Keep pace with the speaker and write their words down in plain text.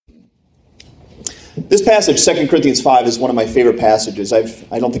This passage, 2 Corinthians 5, is one of my favorite passages. I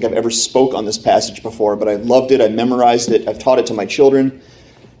don't think I've ever spoke on this passage before, but I loved it. I memorized it. I've taught it to my children.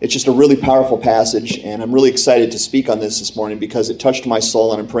 It's just a really powerful passage, and I'm really excited to speak on this morning because it touched my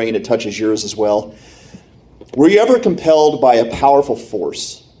soul, and I'm praying it touches yours as well. Were you ever compelled by a powerful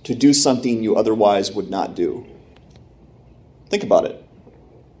force to do something you otherwise would not do? Think about it.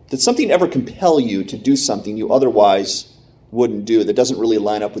 Did something ever compel you to do something you otherwise wouldn't do that doesn't really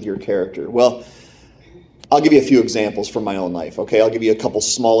line up with your character? Well, I'll give you a few examples from my own life, okay? I'll give you a couple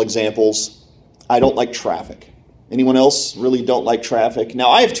small examples. I don't like traffic. Anyone else really don't like traffic? Now,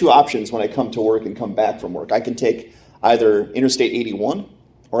 I have two options when I come to work and come back from work. I can take either Interstate 81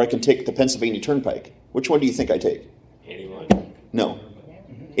 or I can take the Pennsylvania Turnpike. Which one do you think I take? 81. No.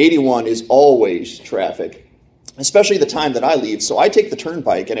 81 is always traffic, especially the time that I leave. So I take the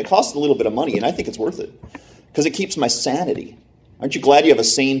Turnpike, and it costs a little bit of money, and I think it's worth it because it keeps my sanity. Aren't you glad you have a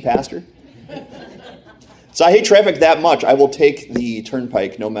sane pastor? So I hate traffic that much, I will take the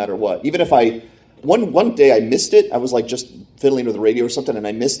Turnpike no matter what. Even if one day I missed it, I was like just fiddling with the radio or something and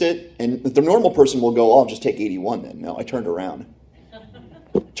I missed it. And the normal person will go, I'll just take 81 then. No, I turned around.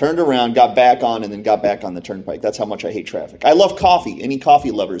 Got back on, and then got back on the Turnpike. That's how much I hate traffic. I love coffee. Any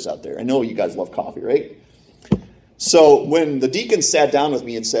coffee lovers out there? I know you guys love coffee, right? So when the deacons sat down with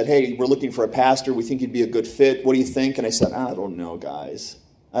me and said, hey, we're looking for a pastor. We think you'd be a good fit. What do you think? And I said, I don't know, guys.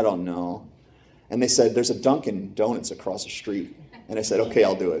 I don't know. And they said, there's a Dunkin' Donuts across the street. And I said, okay,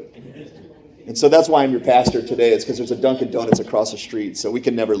 I'll do it. And so that's why I'm your pastor today. It's because there's a Dunkin' Donuts across the street, so we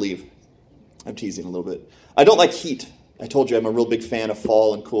can never leave. I'm teasing a little bit. I don't like heat. I told you I'm a real big fan of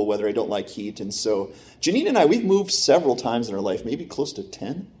fall and cool weather. I don't like heat. And so Janine and I, we've moved several times in our life, maybe close to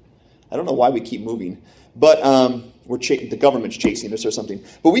 10. I don't know why we keep moving. But the government's chasing us or something.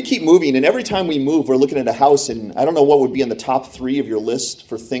 But we keep moving, and every time we move, we're looking at a house, and I don't know what would be in the top 3 of your list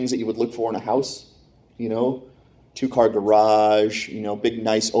for things that you would look for in a house. 2-car garage, big,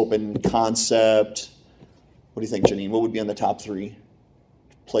 nice, open concept. What do you think, Janine? What would be on the top 3?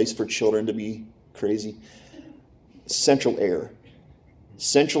 Place for children to be crazy. Central air.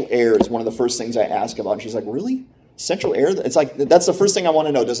 Central air is one of the first things I ask about. And she's like, really? Central air? It's like, that's the first thing I want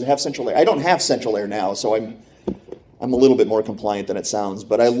to know. Does it have central air? I don't have central air now, so I'm a little bit more compliant than it sounds.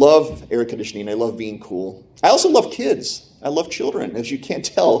 But I love air conditioning. I love being cool. I also love kids. I love children. As you can't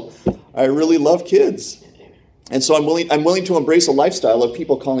tell, I really love kids. And so I'm willing to embrace a lifestyle of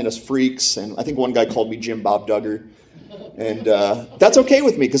people calling us freaks. And I think one guy called me Jim Bob Duggar. And that's okay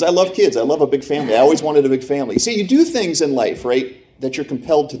with me because I love kids. I love a big family. I always wanted a big family. See, you do things in life, right, that you're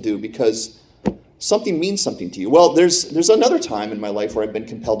compelled to do because something means something to you. Well, there's another time in my life where I've been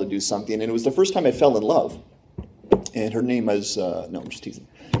compelled to do something, and it was the first time I fell in love. And her name was, no, I'm just teasing.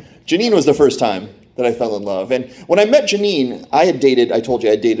 Janine was the first time that I fell in love. And when I met Janine, I told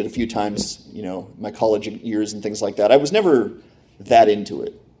you I dated a few times, my college years and things like that. I was never that into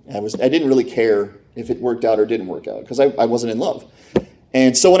it. I didn't really care if it worked out or didn't work out because I wasn't in love.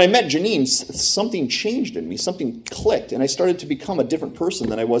 And so when I met Janine, something changed in me, something clicked, and I started to become a different person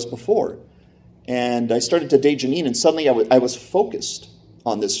than I was before. And I started to date Janine, and suddenly I was focused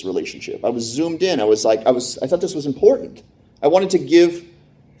on this relationship. I was zoomed in. I thought this was important. I wanted to give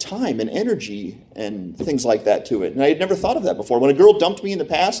time and energy and things like that to it. And I had never thought of that before. When a girl dumped me in the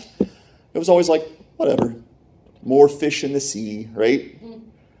past, it was always like, whatever, more fish in the sea, right?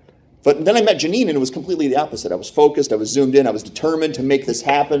 But then I met Janine, and it was completely the opposite. I was focused. I was zoomed in. I was determined to make this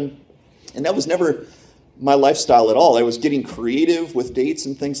happen. And that was never my lifestyle at all. I was getting creative with dates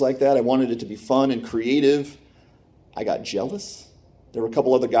and things like that. I wanted it to be fun and creative. I got jealous. There were a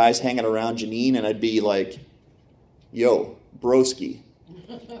couple other guys hanging around Janine, and I'd be like, yo, broski.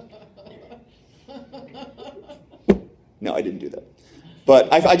 No, I didn't do that.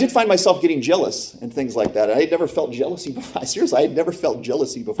 But I did find myself getting jealous and things like that. I had never felt jealousy before. Seriously, I had never felt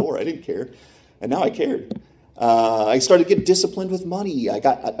jealousy before. I didn't care. And now I cared. I started to get disciplined with money.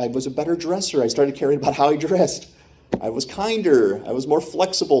 I was a better dresser. I started caring about how I dressed. I was kinder. I was more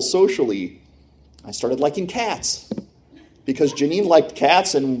flexible socially. I started liking cats because Janine liked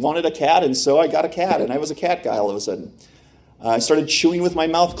cats and wanted a cat, and so I got a cat, and I was a cat guy all of a sudden. I started chewing with my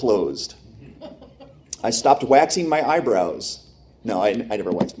mouth closed. I stopped waxing my eyebrows. No, I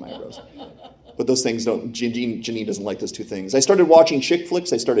never waxed my eyebrows. But those things don't, Janine doesn't like those two things. I started watching chick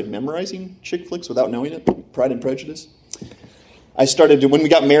flicks. I started memorizing chick flicks without knowing it. Pride and Prejudice. When we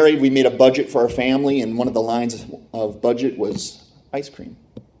got married, we made a budget for our family, and one of the lines of budget was ice cream.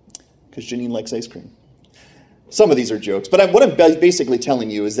 Because Janine likes ice cream. Some of these are jokes, but what I'm basically telling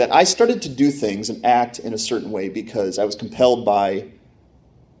you is that I started to do things and act in a certain way because I was compelled by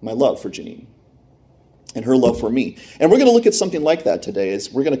my love for Janine. and her love for me. And we're going to look at something like that today.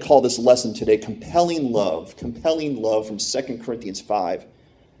 We're going to call this lesson today Compelling Love from 2 Corinthians 5,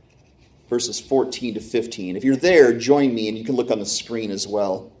 verses 14 to 15. If you're there, join me, and you can look on the screen as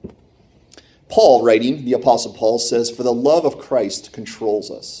well. Paul, writing, the Apostle Paul, says, "For the love of Christ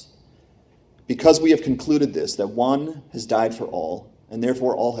controls us, because we have concluded this, that one has died for all, and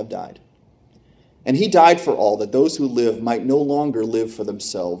therefore all have died. And he died for all, that those who live might no longer live for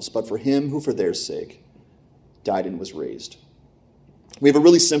themselves, but for him who for their sake died and was raised." We have a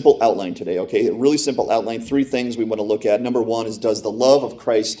really simple outline today, okay? A really simple outline. 3 things we want to look at. Number 1 is, does the love of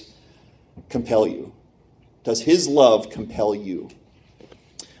Christ compel you? Does his love compel you?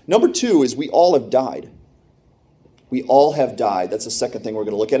 Number 2 is, we all have died. We all have died. That's the second thing we're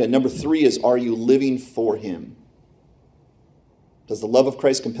going to look at. And number 3 is, are you living for him? Does the love of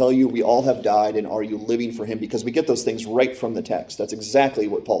Christ compel you? We all have died, and are you living for him? Because we get those things right from the text. That's exactly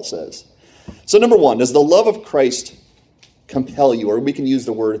what Paul says. So number 1, does the love of Christ compel you? Or we can use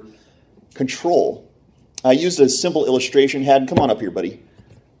the word control. I used a simple illustration. Haddon, come on up here, buddy.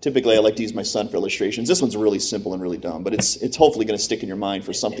 Typically, I like to use my son for illustrations. This one's really simple and really dumb, but it's hopefully going to stick in your mind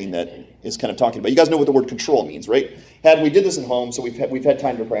for something that is kind of talking about. You guys know what the word control means, right? Haddon, we did this at home, so we've had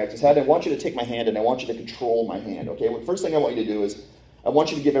time to practice. Haddon, I want you to take my hand, and I want you to control my hand, okay? Well, the first thing I want you to do is I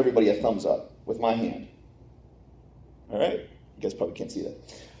want you to give everybody a thumbs up with my hand. All right? You guys probably can't see that.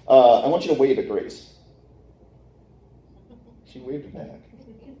 I want you to wave at Grace. She waved it back.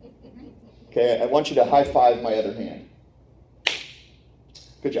 Okay, I want you to high-five my other hand.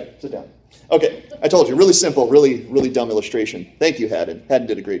 Good job. Sit down. Okay, I told you, really simple, really, really dumb illustration. Thank you, Haddon. Haddon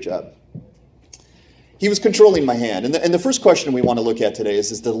did a great job. He was controlling my hand. And the first question we want to look at today is,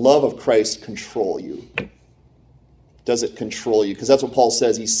 does the love of Christ control you? Does it control you? Because that's what Paul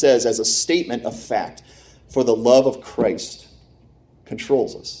says. He says, as a statement of fact, for the love of Christ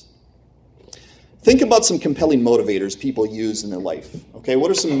controls us. Think about some compelling motivators people use in their life. Okay, what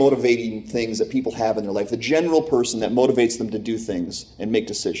are some motivating things that people have in their life? The general person that motivates them to do things and make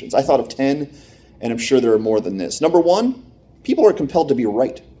decisions. I thought of 10, and I'm sure there are more than this. Number 1, people are compelled to be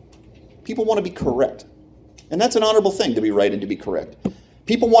right. People want to be correct. And that's an honorable thing, to be right and to be correct.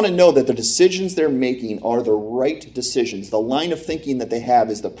 People want to know that the decisions they're making are the right decisions. The line of thinking that they have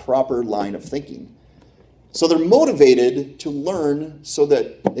is the proper line of thinking. So they're motivated to learn so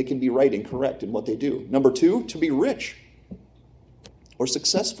that they can be right and correct in what they do. Number 2, to be rich or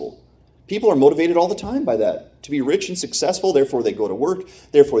successful. People are motivated all the time by that. To be rich and successful, therefore they go to work,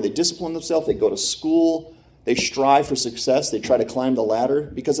 therefore they discipline themselves, they go to school, they strive for success, they try to climb the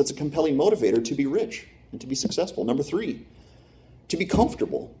ladder because it's a compelling motivator to be rich and to be successful. Number 3, to be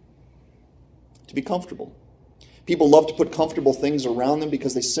comfortable. To be comfortable. People love to put comfortable things around them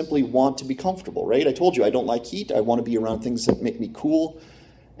because they simply want to be comfortable, right? I told you I don't like heat. I want to be around things that make me cool.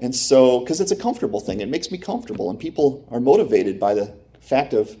 And so, because it's a comfortable thing, it makes me comfortable. And people are motivated by the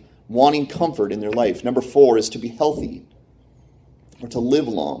fact of wanting comfort in their life. Number 4 is to be healthy or to live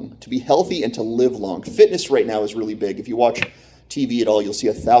long. To be healthy and to live long. Fitness right now is really big. If you watch TV at all, you'll see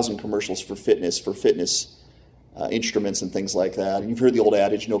 1,000 commercials for fitness instruments and things like that. And you've heard the old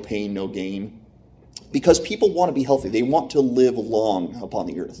adage, no pain, no gain. Because people want to be healthy. They want to live long upon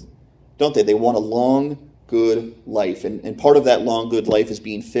the earth, don't they? They want a long, good life. And part of that long, good life is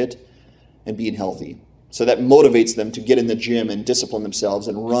being fit and being healthy. So that motivates them to get in the gym and discipline themselves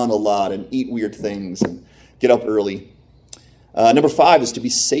and run a lot and eat weird things and get up early. Number 5 is to be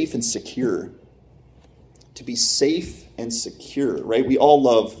safe and secure. To be safe and secure, right? We all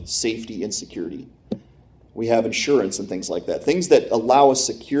love safety and security. We have insurance and things like that. Things that allow us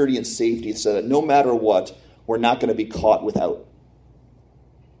security and safety so that no matter what, we're not going to be caught without.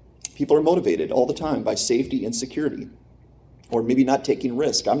 People are motivated all the time by safety and security. Or maybe not taking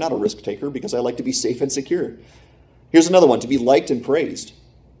risk. I'm not a risk taker because I like to be safe and secure. Here's another one, to be liked and praised.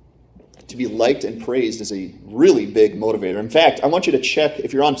 To be liked and praised is a really big motivator. In fact, I want you to check,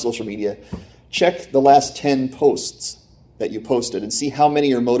 if you're on social media, check the last 10 posts that you posted and see how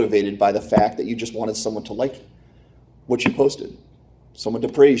many are motivated by the fact that you just wanted someone to like what you posted. Someone to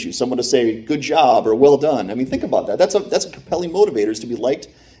praise you, someone to say good job or well done. I mean, think about that. That's a compelling motivator, is to be liked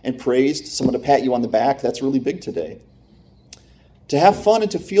and praised, someone to pat you on the back. That's really big today. To have fun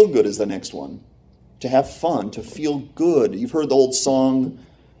and to feel good is the next one. To have fun, to feel good. You've heard the old song,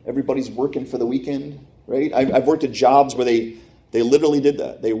 everybody's working for the weekend, right? I've worked at jobs where they literally did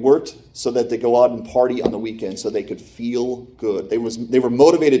that. They worked so that they go out and party on the weekend so they could feel good. They were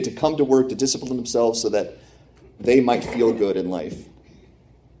motivated to come to work, to discipline themselves so that they might feel good in life.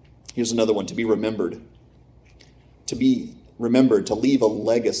 Here's another one, to be remembered. To be remembered, to leave a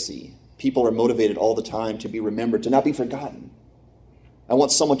legacy. People are motivated all the time to be remembered, to not be forgotten. I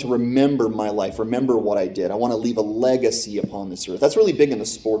want someone to remember my life, remember what I did. I want to leave a legacy upon this earth. That's really big in the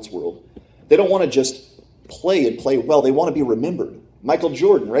sports world. They don't want to just play and play well. They want to be remembered. Michael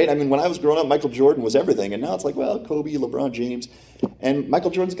Jordan, right? I mean, when I was growing up, Michael Jordan was everything. And now it's like, well, Kobe, LeBron James. And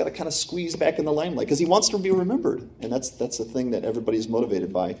Michael Jordan's got to kind of squeeze back in the limelight because he wants to be remembered. And that's the thing that everybody's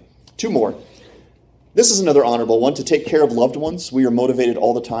motivated by. Two more. This is another honorable one, to take care of loved ones. We are motivated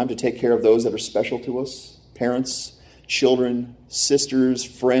all the time to take care of those that are special to us. Parents, children, sisters,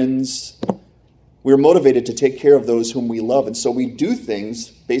 friends. We are motivated to take care of those whom we love. And so we do things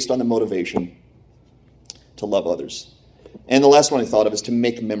based on the motivation to love others. And the last one I thought of is to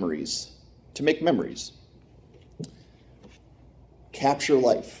make memories. To make memories. Capture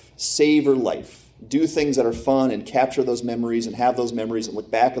life. Savor life. Do things that are fun and capture those memories and have those memories and look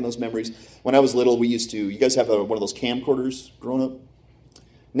back on those memories. When I was little, we used to, you guys have one of those camcorders growing up?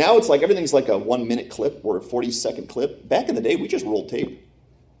 Now it's like everything's like a 1-minute clip or a 40-second clip. Back in the day, we just rolled tape.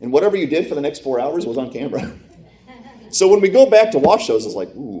 And whatever you did for the next 4 hours was on camera. So when we go back to watch those, it's like,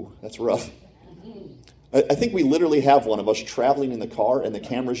 ooh, that's rough. I think we literally have one of us traveling in the car and the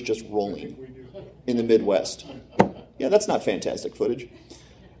camera's just rolling in the Midwest. Yeah, that's not fantastic footage.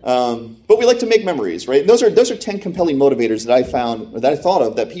 But we like to make memories, right? Those are 10 compelling motivators that I found, or that I thought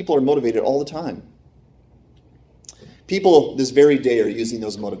of, that people are motivated all the time. People this very day are using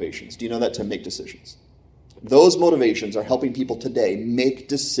those motivations. Do you know that? To make decisions. Those motivations are helping people today make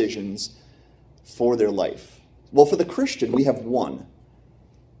decisions for their life. Well, for the Christian, we have one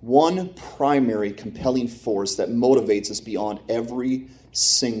primary compelling force that motivates us beyond every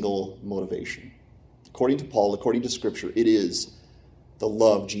single motivation. According to Paul, according to Scripture, it is the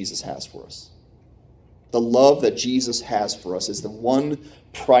love Jesus has for us. The love that Jesus has for us is the one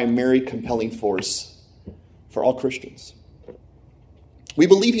primary compelling force for all Christians. We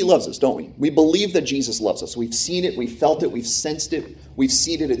believe he loves us, don't we? We believe that Jesus loves us. We've seen it, we've felt it, we've sensed it, we've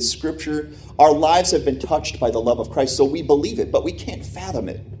seen it in Scripture. Our lives have been touched by the love of Christ, so we believe it, but we can't fathom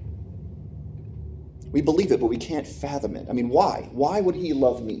it. We believe it, but we can't fathom it. I mean, why? Why would he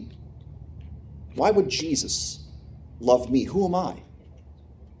love me? Why would Jesus love me? Who am I?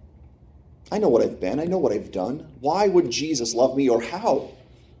 I know what I've been. I know what I've done. Why would Jesus love me, or how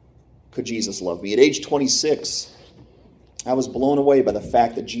could Jesus love me? At age 26, I was blown away by the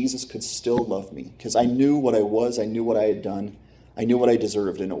fact that Jesus could still love me, because I knew what I was, I knew what I had done, I knew what I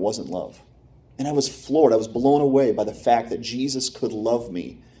deserved, and it wasn't love. And I was floored. I was blown away by the fact that Jesus could love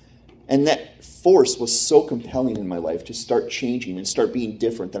me. And that force was so compelling in my life to start changing and start being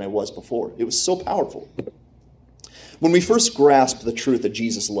different than I was before. It was so powerful. When we first grasp the truth that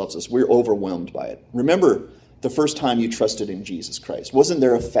Jesus loves us, we're overwhelmed by it. Remember the first time you trusted in Jesus Christ. Wasn't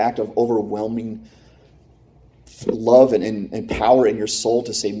there a fact of overwhelming love and power in your soul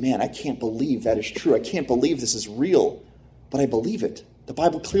to say, man, I can't believe that is true. I can't believe this is real, but I believe it. The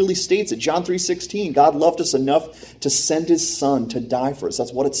Bible clearly states it. John 3:16, God loved us enough to send his son to die for us.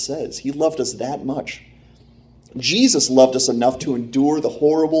 That's what it says. He loved us that much. Jesus loved us enough to endure the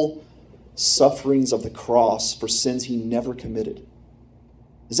horrible sufferings of the cross for sins he never committed.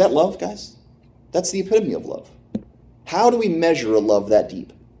 Is that love, guys? That's the epitome of love. How do we measure a love that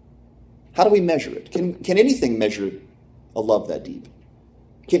deep? How do we measure it? Can anything measure a love that deep?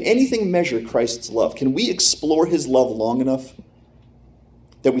 Can anything measure Christ's love? Can we explore his love long enough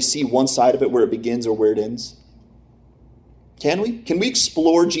that we see one side of it where it begins or where it ends? Can we? Can we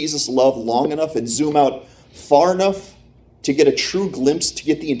explore Jesus' love long enough and zoom out far enough to get a true glimpse, to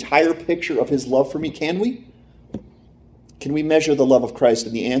get the entire picture of his love for me? Can we? Can we measure the love of Christ?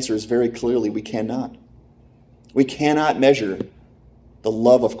 And the answer is very clearly, we cannot. We cannot measure the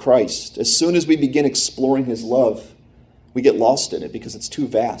love of Christ. As soon as we begin exploring his love, we get lost in it because it's too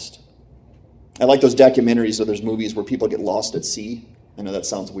vast. I like those documentaries or those movies where people get lost at sea. I know that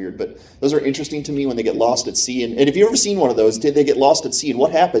sounds weird, but those are interesting to me when they get lost at sea. And if you've ever seen one of those, they get lost at sea, and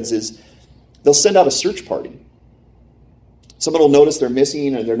what happens is they'll send out a search party. Someone will notice they're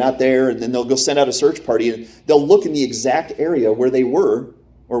missing or they're not there, and then they'll go send out a search party, and they'll look in the exact area where they were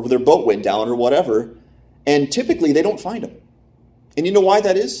or where their boat went down or whatever, and typically they don't find them. And you know why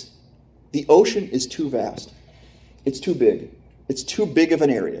that is? The ocean is too vast. It's too big. It's too big of an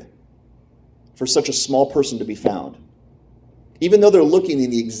area for such a small person to be found. Even though they're looking in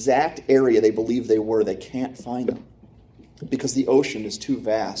the exact area they believe they were, they can't find them because the ocean is too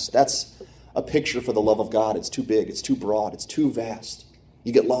vast. That's a picture for the love of God. It's too big. It's too broad. It's too vast.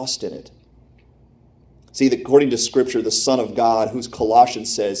 You get lost in it. See, according to Scripture, the Son of God, whose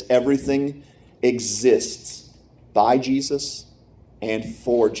Colossians says everything exists by Jesus and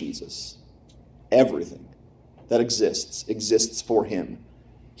for Jesus. Everything that exists for him.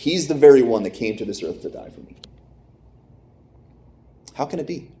 He's the very one that came to this earth to die for me. How can it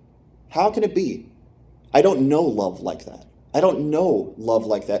be? How can it be? I don't know love like that. I don't know love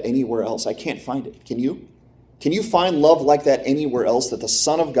like that anywhere else. I can't find it. Can you? Can you find love like that anywhere else, that the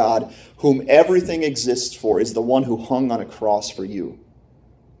Son of God, whom everything exists for, is the one who hung on a cross for you?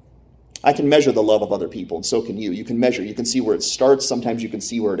 I can measure the love of other people, and so can you. You can measure. You can see where it starts. Sometimes you can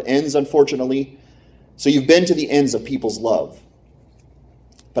see where it ends, unfortunately. So you've been to the ends of people's love.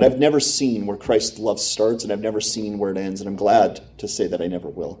 But I've never seen where Christ's love starts, and I've never seen where it ends, and I'm glad to say that I never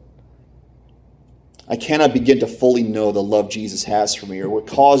will. I cannot begin to fully know the love Jesus has for me, or what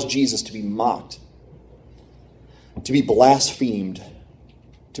caused Jesus to be mocked, to be blasphemed,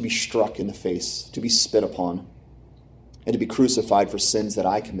 to be struck in the face, to be spit upon, and to be crucified for sins that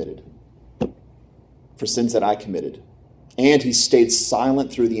I committed. For sins that I committed. And he stayed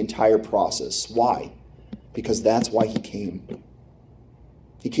silent through the entire process. Why? Because that's why he came.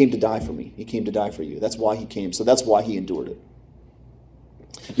 He came to die for me. He came to die for you. That's why he came. So that's why he endured it.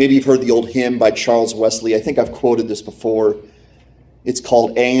 Maybe you've heard the old hymn by Charles Wesley. I think I've quoted this before. It's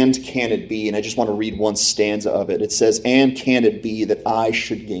called "And Can It Be?" And I just want to read one stanza of it. It says, "And can it be that I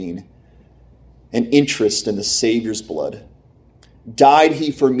should gain an interest in the Savior's blood? Died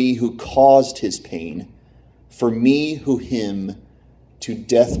he for me who caused his pain, for me who him to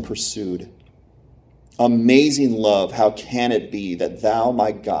death pursued. Amazing love, how can it be that thou,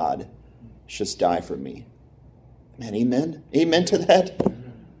 my God, shouldst die for me?" Man, amen? Amen to that?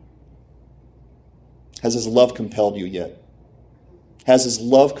 Has his love compelled you yet? Has his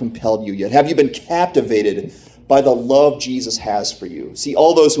love compelled you yet? Have you been captivated by the love Jesus has for you? See,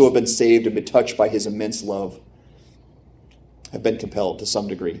 all those who have been saved and been touched by his immense love have been compelled to some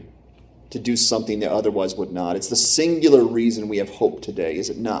degree to do something they otherwise would not. It's the singular reason we have hope today,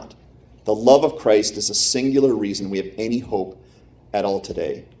 is it not? The love of Christ is a singular reason we have any hope at all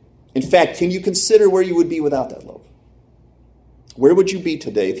today. In fact, can you consider where you would be without that love? Where would you be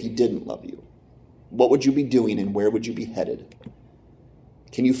today if he didn't love you? What would you be doing, and where would you be headed?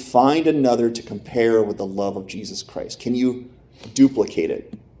 Can you find another to compare with the love of Jesus Christ? Can you duplicate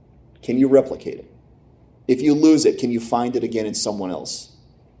it? Can you replicate it? If you lose it, can you find it again in someone else?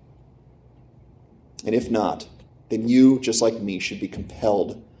 And if not, then you, just like me, should be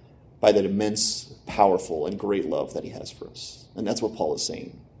compelled by that immense, powerful, and great love that he has for us. And that's what Paul is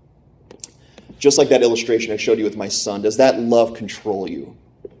saying. Just like that illustration I showed you with my son, does that love control you?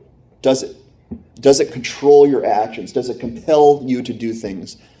 Does it? Does it control your actions? Does it compel you to do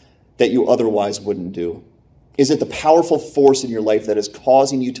things that you otherwise wouldn't do? Is it the powerful force in your life that is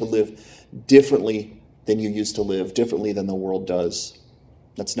causing you to live differently than you used to live, differently than the world does?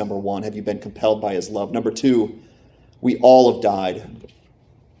 That's number one. Have you been compelled by his love? Number two, we all have died.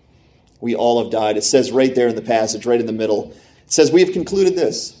 We all have died. It says right there in the passage, right in the middle, it says, "We have concluded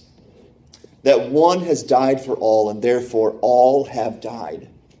this, that one has died for all, and therefore all have died."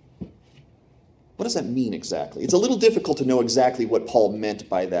 What does that mean exactly? It's a little difficult to know exactly what Paul meant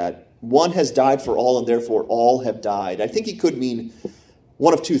by that. One has died for all, and therefore all have died. I think he could mean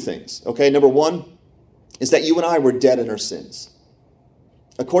one of two things. Okay, number one is that you and I were dead in our sins.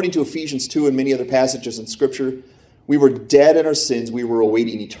 According to Ephesians 2 and many other passages in Scripture, we were dead in our sins. We were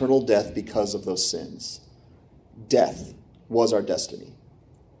awaiting eternal death because of those sins. Death was our destiny.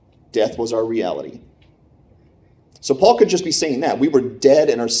 Death was our reality. So Paul could just be saying that. We were dead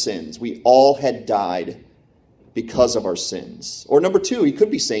in our sins. We all had died because of our sins. Or number two, he could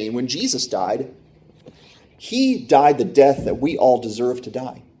be saying when Jesus died, he died the death that we all deserve to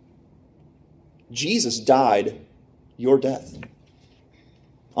die. Jesus died your death.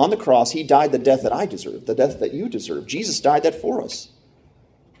 On the cross, he died the death that I deserve, the death that you deserve. Jesus died that for us.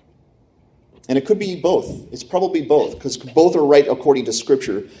 And it could be both. It's probably both, because both are right according to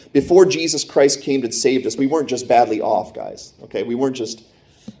Scripture. Before Jesus Christ came and saved us, we weren't just badly off, guys. Okay, we weren't just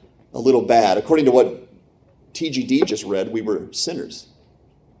a little bad. According to what TGD just read, we were sinners.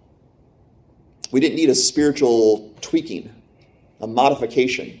 We didn't need a spiritual tweaking, a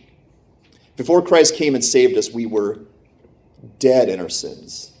modification. Before Christ came and saved us, we were dead in our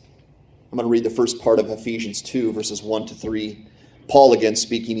sins. I'm going to read the first part of Ephesians 2, verses 1 to 3. Paul again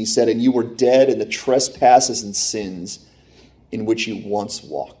speaking, he said, "And you were dead in the trespasses and sins in which you once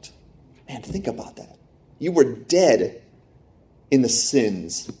walked." Man, think about that. You were dead in the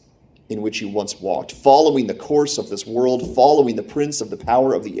sins in which you once walked, following the course of this world, following the prince of the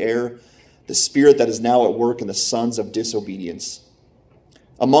power of the air, the spirit that is now at work in the sons of disobedience,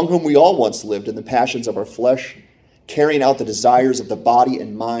 among whom we all once lived in the passions of our flesh, carrying out the desires of the body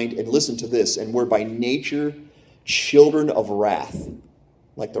and mind, and listen to this, and were by nature children of wrath,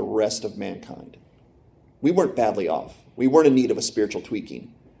 like the rest of mankind. We weren't badly off. We weren't in need of a spiritual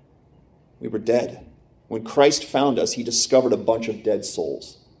tweaking. We were dead. When Christ found us, he discovered a bunch of dead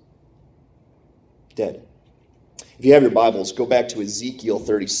souls. Dead. If you have your Bibles, go back to Ezekiel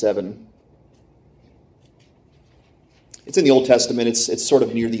 37. It's in the Old Testament. It's sort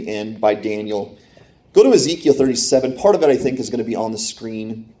of near the end by Daniel. Go to Ezekiel 37. Part of it, I think, is going to be on the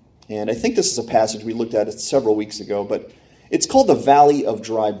screen. And I think this is a passage we looked at it several weeks ago, but it's called the Valley of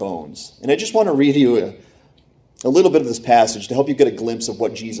Dry Bones. And I just want to read you a little bit of this passage to help you get a glimpse of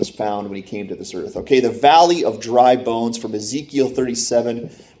what Jesus found when he came to this earth. Okay, the Valley of Dry Bones from Ezekiel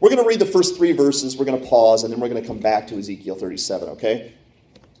 37. We're going to read the first 3 verses. We're going to pause, and then we're going to come back to Ezekiel 37, okay?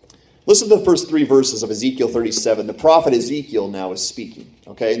 Listen to the first 3 verses of Ezekiel 37. The prophet Ezekiel now is speaking,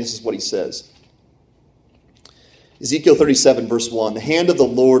 okay? And this is what he says. Ezekiel 37, verse 1. The hand of the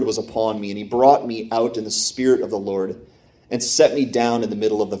Lord was upon me, and he brought me out in the spirit of the Lord and set me down in the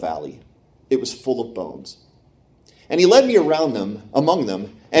middle of the valley. It was full of bones. And he led me around them, among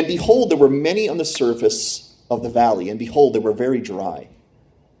them, and behold, there were many on the surface of the valley, and behold, they were very dry.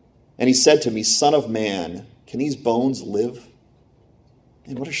 And he said to me, Son of man, can these bones live?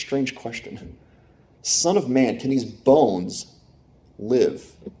 And what a strange question. Son of man, can these bones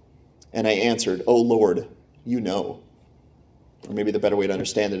live? And I answered, O Lord, you know. Or maybe the better way to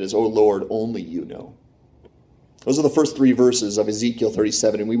understand it is, O Lord, only you know. Those are the first 3 verses of Ezekiel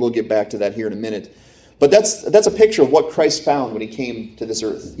 37, and we will get back to that here in a minute. But that's a picture of what Christ found when he came to this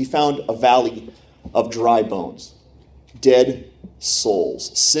earth. He found a valley of dry bones, dead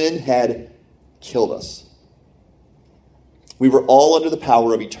souls. Sin had killed us. We were all under the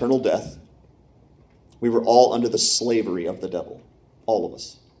power of eternal death. We were all under the slavery of the devil, all of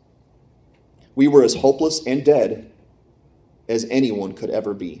us. We were as hopeless and dead as anyone could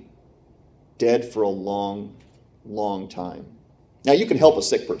ever be. Dead for a long, long time. Now, you can help a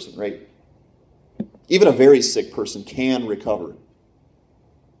sick person, right? Even a very sick person can recover.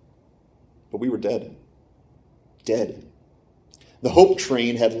 But we were dead. Dead. The hope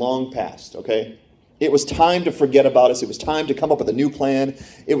train had long passed, okay? It was time to forget about us. It was time to come up with a new plan.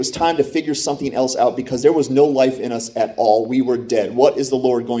 It was time to figure something else out because there was no life in us at all. We were dead. What is the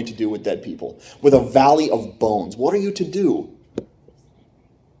Lord going to do with dead people? With a valley of bones. What are you to do?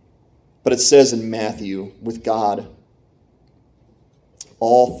 But it says in Matthew, with God,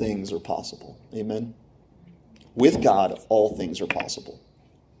 all things are possible. Amen? With God, all things are possible.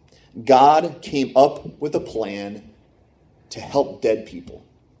 God came up with a plan to help dead people.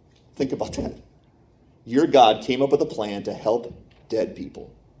 Think about that. Your God came up with a plan to help dead people.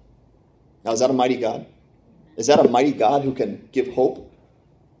 Now, is that a mighty God? Is that a mighty God who can give hope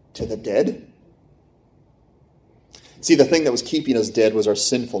to the dead? See, the thing that was keeping us dead was our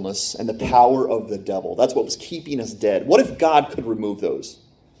sinfulness and the power of the devil. That's what was keeping us dead. What if God could remove those?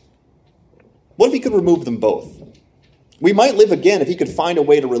 What if he could remove them both? We might live again if he could find a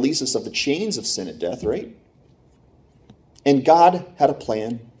way to release us of the chains of sin and death, right? And God had a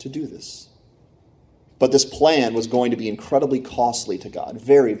plan to do this. But this plan was going to be incredibly costly to God.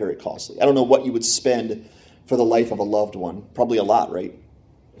 Very, very costly. I don't know what you would spend for the life of a loved one. Probably a lot, right?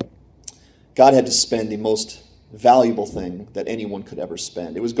 God had to spend the most valuable thing that anyone could ever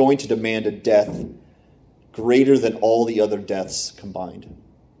spend. It was going to demand a death greater than all the other deaths combined.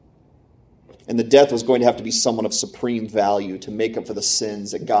 And the death was going to have to be someone of supreme value to make up for the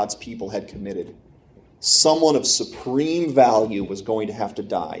sins that God's people had committed. Someone of supreme value was going to have to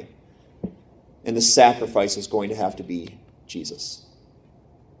die. And the sacrifice was going to have to be Jesus.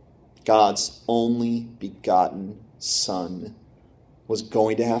 God's only begotten Son was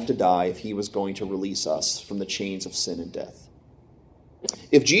going to have to die if he was going to release us from the chains of sin and death.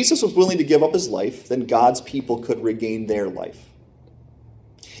 If Jesus was willing to give up his life, then God's people could regain their life.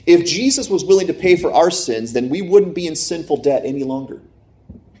 If Jesus was willing to pay for our sins, then we wouldn't be in sinful debt any longer.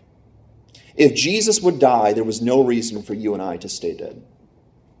 If Jesus would die, there was no reason for you and I to stay dead.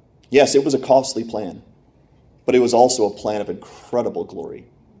 Yes, it was a costly plan, but it was also a plan of incredible glory.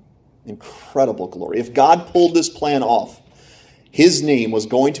 Incredible glory. If God pulled this plan off, his name was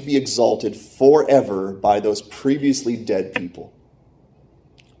going to be exalted forever by those previously dead people.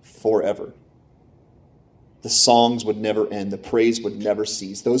 Forever. The songs would never end. The praise would never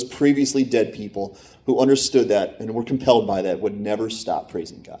cease. Those previously dead people who understood that and were compelled by that would never stop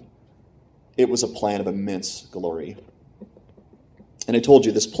praising God. It was a plan of immense glory. And I told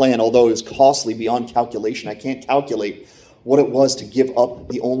you, this plan, although it was costly beyond calculation, I can't calculate what it was to give up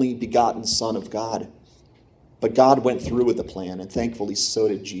the only begotten Son of God. But God went through with the plan, and thankfully so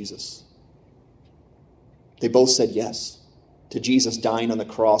did Jesus. They both said yes to Jesus dying on the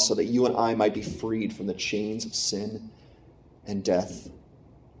cross so that you and I might be freed from the chains of sin and death.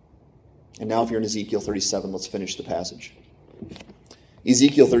 And now if you're in Ezekiel 37, let's finish the passage.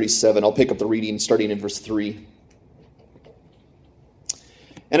 Ezekiel 37, I'll pick up the reading starting in verse 3.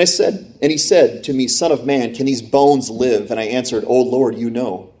 And he said to me, Son of man, can these bones live? And I answered, O Lord, you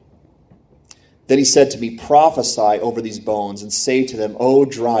know. Then he said to me, prophesy over these bones and say to them, O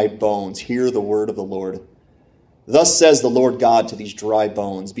dry bones, hear the word of the Lord. Thus says the Lord God to these dry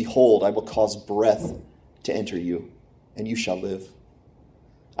bones, behold, I will cause breath to enter you, and you shall live.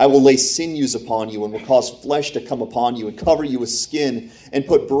 I will lay sinews upon you and will cause flesh to come upon you and cover you with skin and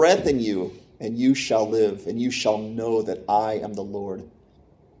put breath in you, and you shall live, and you shall know that I am the Lord.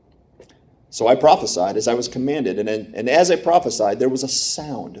 So I prophesied as I was commanded, and as I prophesied, there was a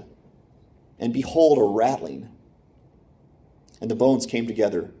sound, and behold, a rattling. And the bones came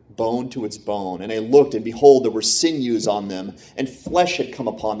together, bone to its bone. And I looked, and behold, there were sinews on them, and flesh had come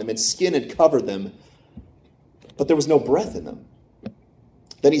upon them, and skin had covered them, but there was no breath in them.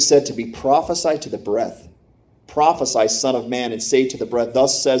 Then he said to me, prophesy to the breath. Prophesy, son of man, and say to the breath,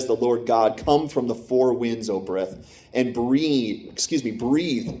 thus says the Lord God, come from the four winds, O breath, and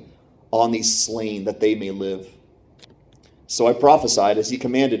breathe on these slain that they may live. So I prophesied as he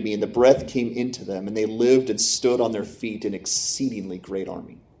commanded me, and the breath came into them, and they lived and stood on their feet, an exceedingly great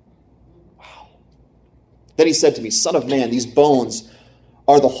army. Wow. Then he said to me, Son of man, these bones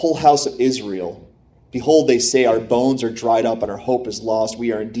are the whole house of Israel. Behold, they say, our bones are dried up, and our hope is lost.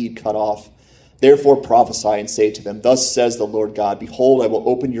 We are indeed cut off. Therefore prophesy and say to them, thus says the Lord God, behold, I will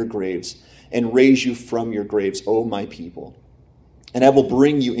open your graves and raise you from your graves, O my people. And I will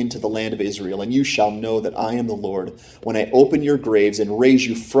bring you into the land of Israel, and you shall know that I am the Lord, when I open your graves and raise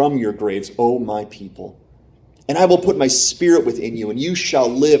you from your graves, O my people. And I will put my spirit within you, and you shall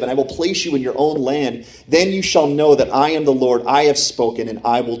live, and I will place you in your own land. Then you shall know that I am the Lord. I have spoken, and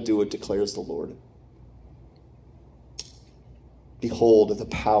I will do it, declares the Lord. Behold the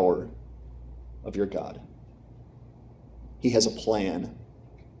power of your God. He has a plan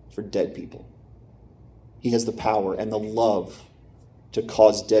for dead people. He has the power and the love to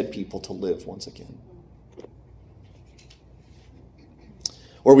cause dead people to live once again.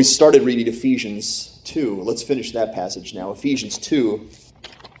 Or we started reading Ephesians 2. Let's finish that passage now. Ephesians 2. If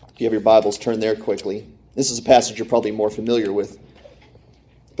you have your Bibles, turn there quickly. This is a passage you're probably more familiar with.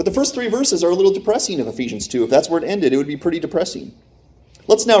 But the first three verses are a little depressing of Ephesians 2. If that's where it ended, it would be pretty depressing.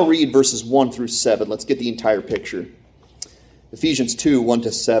 Let's now read verses 1 through 7. Let's get the entire picture. Ephesians 2, 1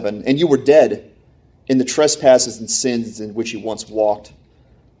 to 7. And you were dead in the trespasses and sins in which you once walked,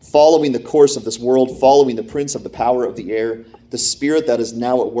 following the course of this world, following the prince of the power of the air, the spirit that is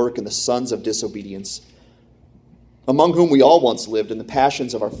now at work in the sons of disobedience, among whom we all once lived in the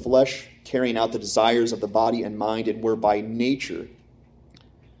passions of our flesh, carrying out the desires of the body and mind, and were by nature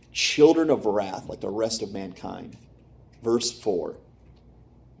children of wrath like the rest of mankind. Verse 4,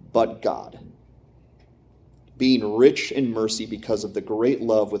 but God, being rich in mercy because of the great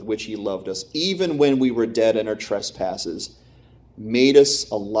love with which he loved us, even when we were dead in our trespasses, made us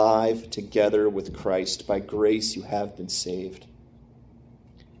alive together with Christ. By grace you have been saved.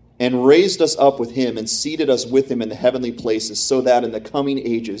 And raised us up with him and seated us with him in the heavenly places, so that in the coming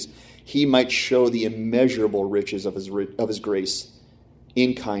ages he might show the immeasurable riches of his grace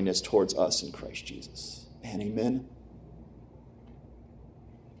in kindness towards us in Christ Jesus. And amen.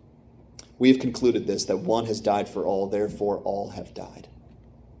 We have concluded this, that one has died for all, therefore all have died.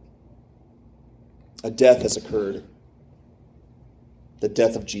 A death has occurred. The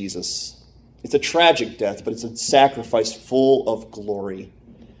death of Jesus. It's a tragic death, but it's a sacrifice full of glory.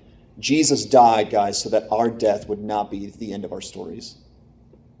 Jesus died, guys, so that our death would not be the end of our stories.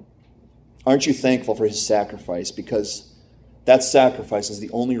 Aren't you thankful for his sacrifice? Because that sacrifice is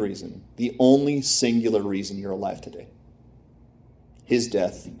the only singular reason you're alive today. His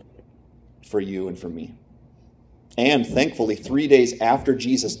death for you and for me. And thankfully, 3 days after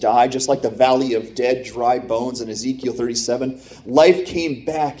Jesus died, just like the valley of dead, dry bones in Ezekiel 37, life came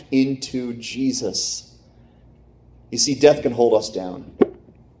back into Jesus. You see, death can hold us down,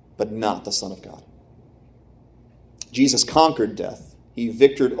 but not the Son of God. Jesus conquered death. He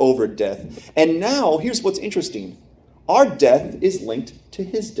victored over death. And now, here's what's interesting. Our death is linked to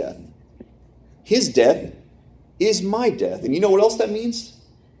his death. His death is my death. And you know what else that means?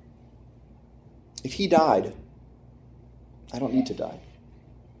 If he died, I don't need to die.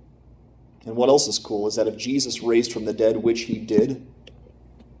 And what else is cool is that if Jesus raised from the dead, which he did,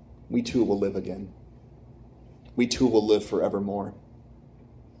 we too will live again. We too will live forevermore.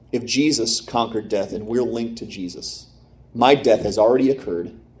 If Jesus conquered death and we're linked to Jesus, my death has already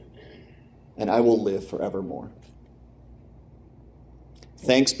occurred, and I will live forevermore.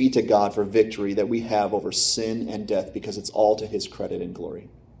 Thanks be to God for victory that we have over sin and death, because it's all to his credit and glory.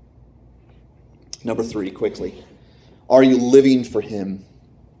 Number 3, quickly. Are you living for him?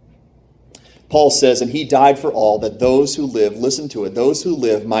 Paul says, and he died for all, that those who live, listen to it, those who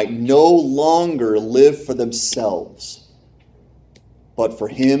live might no longer live for themselves, but for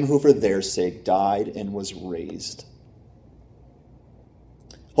him who for their sake died and was raised.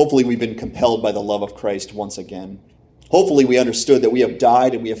 Hopefully we've been compelled by the love of Christ once again. Hopefully we understood that we have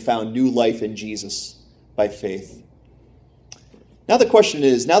died and we have found new life in Jesus by faith. Now the question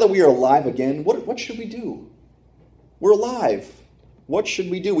is, now that we are alive again, what should we do? We're alive. What should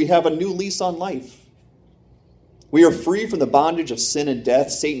we do? We have a new lease on life. We are free from the bondage of sin and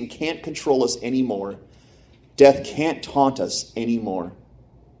death. Satan can't control us anymore. Death can't taunt us anymore.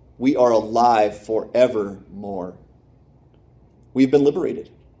 We are alive forevermore. We've been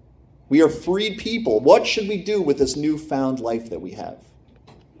liberated. We are freed people. What should we do with this newfound life that we have?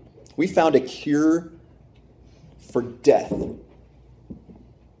 We found a cure for death.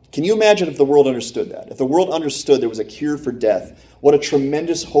 Can you imagine if the world understood that? If the world understood there was a cure for death, what a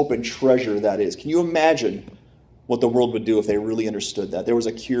tremendous hope and treasure that is. Can you imagine what the world would do if they really understood that? There was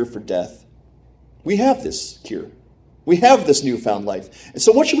a cure for death. We have this cure. We have this newfound life. And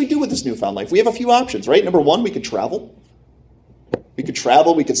so what should we do with this newfound life? We have a few options, right? Number one, we could travel. We could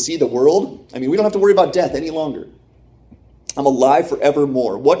travel. We could see the world. I mean, we don't have to worry about death any longer. I'm alive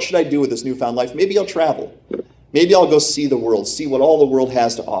forevermore. What should I do with this newfound life? Maybe I'll travel. Maybe I'll go see the world, see what all the world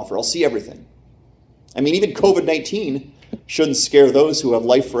has to offer. I'll see everything. I mean, even COVID-19 shouldn't scare those who have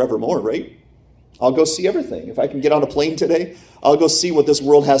life forevermore, right? I'll go see everything. If I can get on a plane today, I'll go see what this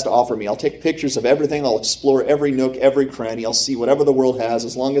world has to offer me. I'll take pictures of everything. I'll explore every nook, every cranny. I'll see whatever the world has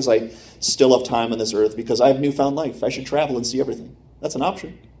as long as I still have time on this earth because I have newfound life. I should travel and see everything. That's an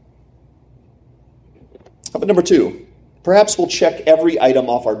option. How about number two? Perhaps we'll check every item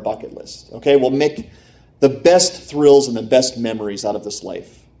off our bucket list. Okay, we'll make the best thrills and the best memories out of this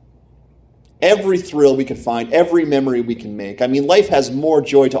life. Every thrill we can find, every memory we can make. I mean, life has more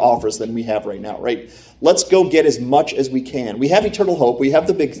joy to offer us than we have right now, right? Let's go get as much as we can. We have eternal hope. We have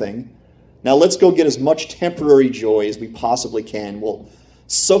the big thing. Now let's go get as much temporary joy as we possibly can. We'll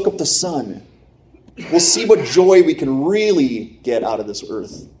soak up the sun. We'll see what joy we can really get out of this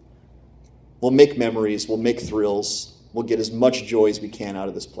earth. We'll make memories. We'll make thrills. We'll get as much joy as we can out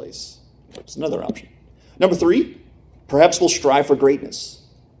of this place. It's another option. Number three, perhaps we'll strive for greatness.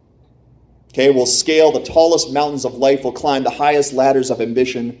 Okay, we'll scale the tallest mountains of life. We'll climb the highest ladders of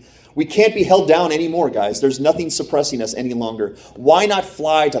ambition. We can't be held down anymore, guys. There's nothing suppressing us any longer. Why not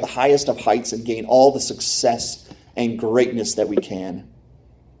fly to the highest of heights and gain all the success and greatness that we can?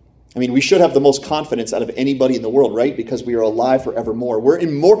 I mean, we should have the most confidence out of anybody in the world, right? Because we are alive forevermore. We're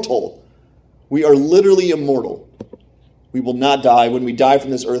immortal. We are literally immortal. We will not die. When we die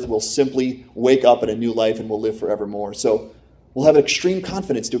from this earth, we'll simply wake up in a new life and we'll live forevermore. So we'll have extreme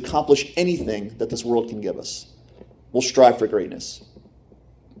confidence to accomplish anything that this world can give us. We'll strive for greatness.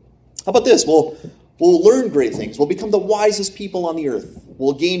 How about this? We'll learn great things. We'll become the wisest people on the earth.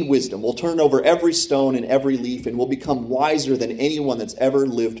 We'll gain wisdom. We'll turn over every stone and every leaf, and we'll become wiser than anyone that's ever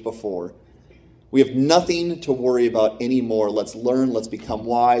lived before. We have nothing to worry about anymore. Let's learn. Let's become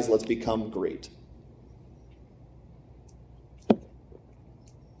wise. Let's become great.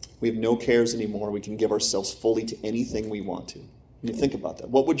 We have no cares anymore. We can give ourselves fully to anything we want to. I mean, think about that.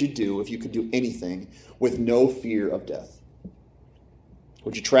 What would you do if you could do anything with no fear of death?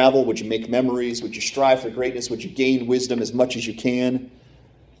 Would you travel? Would you make memories? Would you strive for greatness? Would you gain wisdom as much as you can?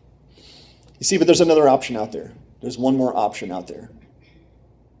 You see, but there's another option out there. There's one more option out there.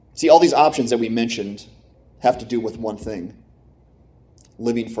 See, all these options that we mentioned have to do with one thing: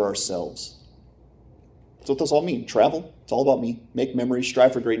 living for ourselves. That's what those all mean. Travel, it's all about me. Make memories,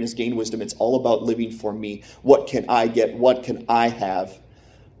 strive for greatness, gain wisdom. It's all about living for me. What can I get? What can I have?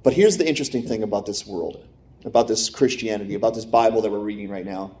 But here's the interesting thing about this world, about this Christianity, about this Bible that we're reading right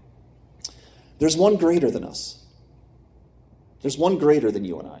now. There's one greater than us. There's one greater than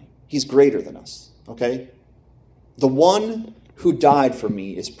you and I. He's greater than us, okay? The one who died for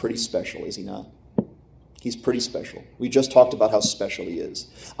me is pretty special, is he not? He's pretty special. We just talked about how special he is.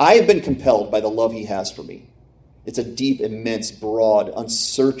 I have been compelled by the love he has for me. It's a deep, immense, broad,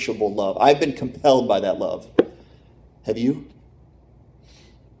 unsearchable love. I've been compelled by that love. Have you?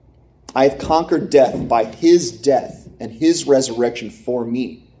 I have conquered death by his death and his resurrection for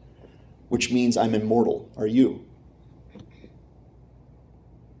me, which means I'm immortal. Are you?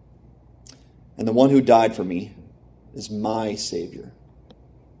 And the one who died for me is my Savior.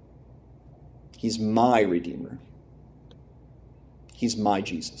 He's my Redeemer. He's my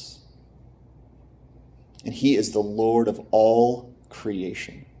Jesus. And he is the Lord of all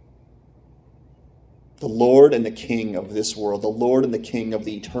creation. The Lord and the King of this world, the Lord and the King of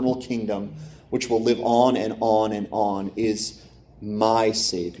the eternal kingdom, which will live on and on and on, is my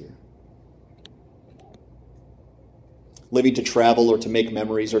Savior. Living to travel or to make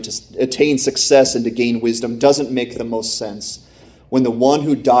memories or to attain success and to gain wisdom doesn't make the most sense when the one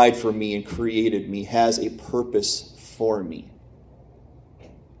who died for me and created me has a purpose for me.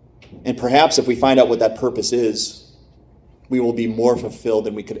 And perhaps if we find out what that purpose is, we will be more fulfilled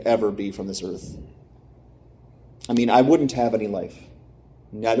than we could ever be from this earth. I mean, I wouldn't have any life.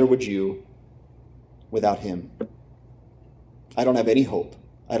 Neither would you without him. I don't have any hope.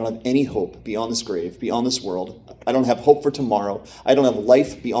 I don't have any hope beyond this grave, beyond this world. I don't have hope for tomorrow. I don't have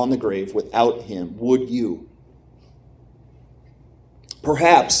life beyond the grave without him. Would you?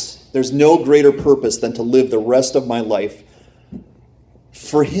 Perhaps there's no greater purpose than to live the rest of my life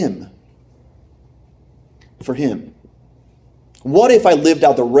for him. For him. What if I lived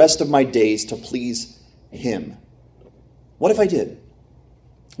out the rest of my days to please him? What if I did?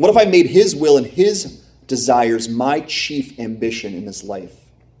 What if I made his will and his desires my chief ambition in this life?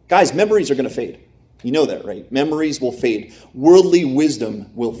 Guys, memories are going to fade. You know that, right? Memories will fade. Worldly wisdom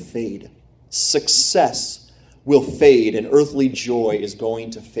will fade. Success will fade, and earthly joy is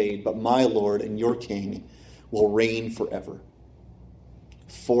going to fade. But my Lord and your King will reign forever.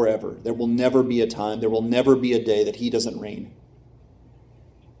 Forever. There will never be a time, there will never be a day that he doesn't reign.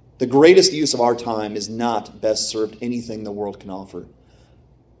 The greatest use of our time is not best served anything the world can offer.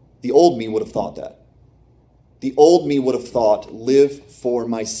 The old me would have thought that. The old me would have thought, live for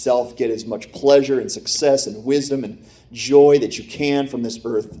myself, get as much pleasure and success and wisdom and joy that you can from this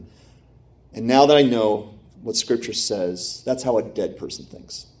earth. And now that I know what Scripture says, that's how a dead person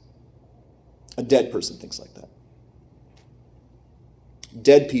thinks. A dead person thinks like that.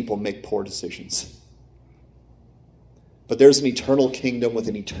 Dead people make poor decisions. But there's an eternal kingdom with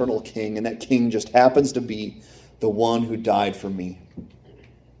an eternal king, and that king just happens to be the one who died for me.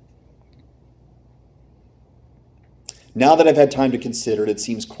 Now that I've had time to consider it, it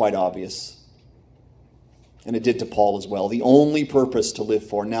seems quite obvious. And it did to Paul as well. The only purpose to live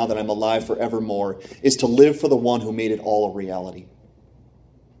for, now that I'm alive forevermore, is to live for the one who made it all a reality.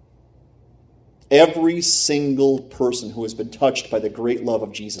 Every single person who has been touched by the great love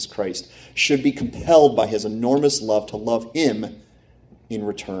of Jesus Christ should be compelled by his enormous love to love him in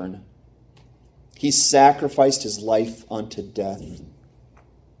return. He sacrificed his life unto death.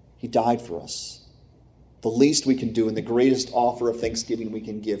 He died for us. The least we can do and the greatest offer of thanksgiving we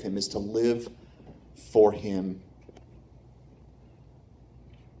can give him is to live for him.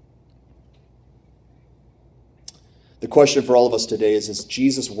 The question for all of us today is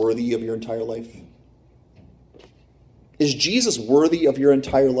Jesus worthy of your entire life? Is Jesus worthy of your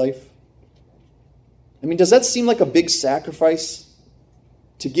entire life? I mean, does that seem like a big sacrifice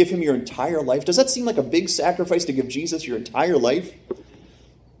to give him your entire life? Does that seem like a big sacrifice to give Jesus your entire life?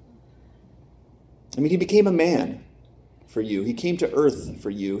 I mean, he became a man for you. He came to earth for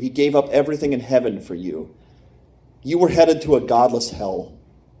you. He gave up everything in heaven for you. You were headed to a godless hell.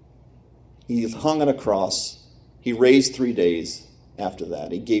 He hung on a cross. He raised 3 days after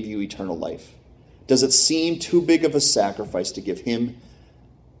that. He gave you eternal life. Does it seem too big of a sacrifice to give him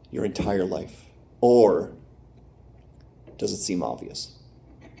your entire life? Or does it seem obvious?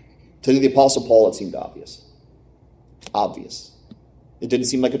 To the Apostle Paul, it seemed obvious. Obvious. It didn't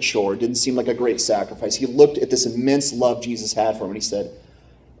seem like a chore. It didn't seem like a great sacrifice. He looked at this immense love Jesus had for him and he said,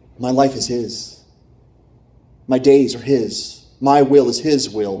 my life is his. My days are his. My will is his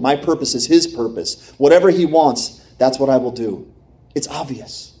will. My purpose is his purpose. Whatever he wants, that's what I will do. It's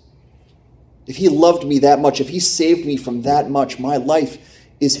obvious. If he loved me that much, if he saved me from that much, my life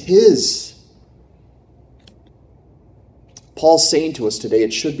is his. Paul's saying to us today,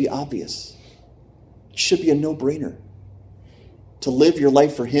 it should be obvious. It should be a no-brainer. To live your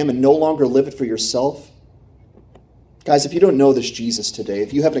life for him and no longer live it for yourself. Guys, if you don't know this Jesus today,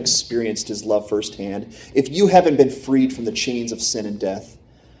 if you haven't experienced his love firsthand, if you haven't been freed from the chains of sin and death,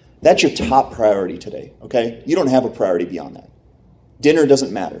 that's your top priority today, okay? You don't have a priority beyond that. Dinner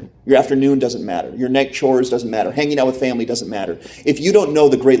doesn't matter. Your afternoon doesn't matter. Your night chores doesn't matter. Hanging out with family doesn't matter. If you don't know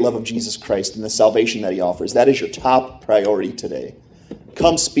the great love of Jesus Christ and the salvation that he offers, that is your top priority today.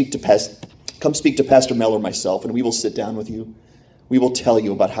 Come speak to Pastor Mel or myself, and we will sit down with you. We will tell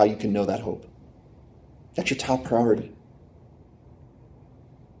you about how you can know that hope. That's your top priority.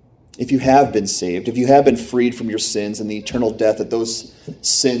 If you have been saved, if you have been freed from your sins and the eternal death that those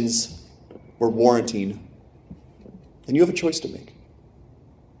sins were warranting, then you have a choice to make.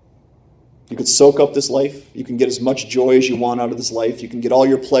 You could soak up this life. You can get as much joy as you want out of this life. You can get all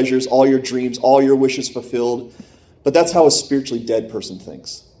your pleasures, all your dreams, all your wishes fulfilled. But that's how a spiritually dead person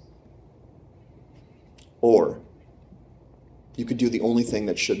thinks. Or you could do the only thing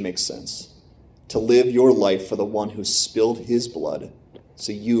that should make sense, to live your life for the one who spilled his blood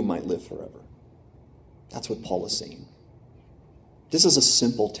so you might live forever. That's what Paul is saying. This is a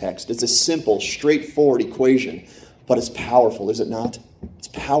simple text. It's a simple, straightforward equation, but it's powerful, is it not? It's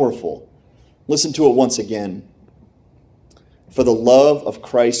powerful. Listen to it once again. For the love of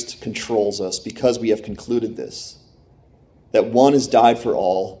Christ controls us, because we have concluded this, that one has died for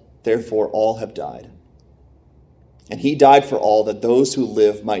all, therefore all have died. And he died for all, that those who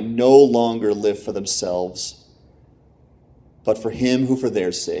live might no longer live for themselves, but for him who for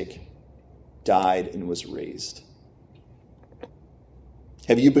their sake died and was raised.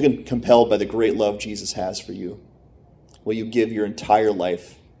 Have you been compelled by the great love Jesus has for you? Will you give your entire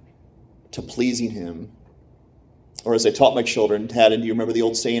life to pleasing him? Or as I taught my children, Haddon, do you remember the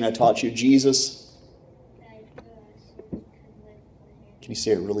old saying I taught you? Jesus died for us so we could live for him. Can you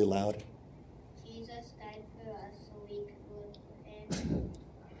say it really loud? Jesus died for us so we could live for him.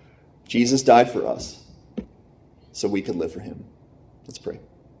 Jesus died for us so we could live for him. Let's pray.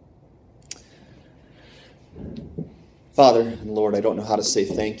 Father and Lord, I don't know how to say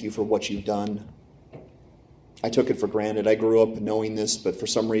thank you for what you've done. I took it for granted. I grew up knowing this, but for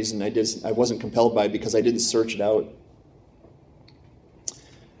some reason I wasn't compelled by it because I didn't search it out.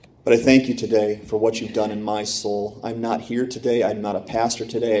 But I thank you today for what you've done in my soul. I'm not here today. I'm not a pastor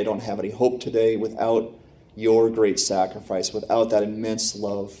today. I don't have any hope today without your great sacrifice, without that immense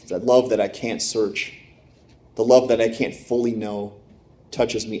love that I can't search, the love that I can't fully know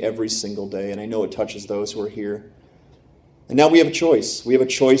touches me every single day, and I know it touches those who are here. And now we have a choice. We have a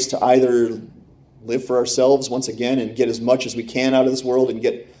choice to either live for ourselves once again and get as much as we can out of this world and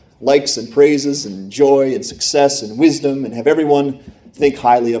get likes and praises and joy and success and wisdom and have everyone think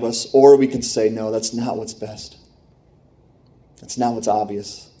highly of us, or we can say, no, that's not what's best. That's not what's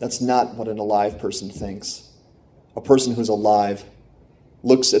obvious. That's not what an alive person thinks. A person who's alive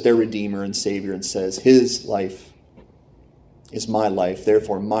looks at their Redeemer and Savior and says, his life is my life,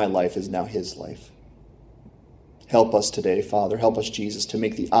 therefore my life is now his life. Help us today, Father. Help us, Jesus, to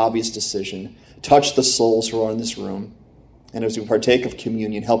make the obvious decision. Touch the souls who are in this room. And as we partake of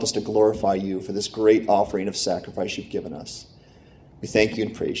communion, help us to glorify you for this great offering of sacrifice you've given us. We thank you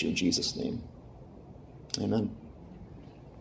and praise you in Jesus' name. Amen.